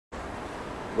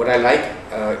What I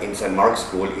like in St. Mark's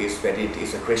School is that it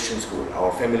is a Christian school.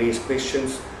 Our family is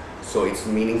Christians, so it's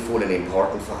meaningful and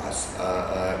important for us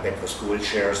that the school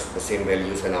shares the same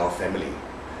values in our family.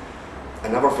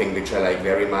 Another thing which I like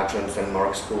very much on St.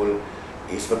 Mark's School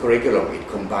is the curriculum. It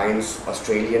combines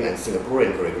Australian and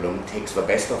Singaporean curriculum, takes the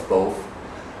best of both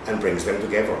and brings them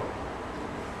together.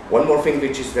 One more thing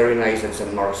which is very nice at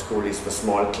St. Mark's School is the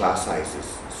small class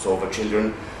sizes. So the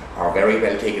children are very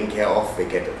well taken care of. They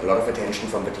get a lot of attention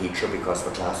from the teacher because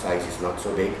the class size is not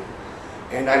so big.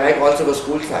 And I like also the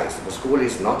school size. The school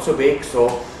is not so big,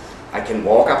 so I can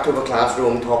walk up to the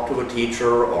classroom, talk to the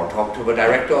teacher or talk to the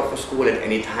director of the school at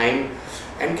any time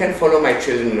and can follow my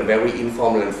children in a very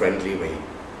informal and friendly way.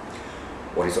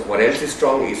 What else is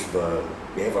strong is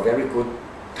we have a very good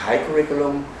Thai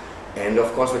curriculum and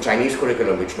of course the Chinese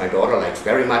curriculum, which my daughter likes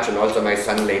very much, and also my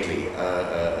son lately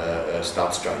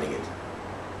starts joining it.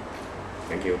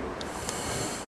 Thank you.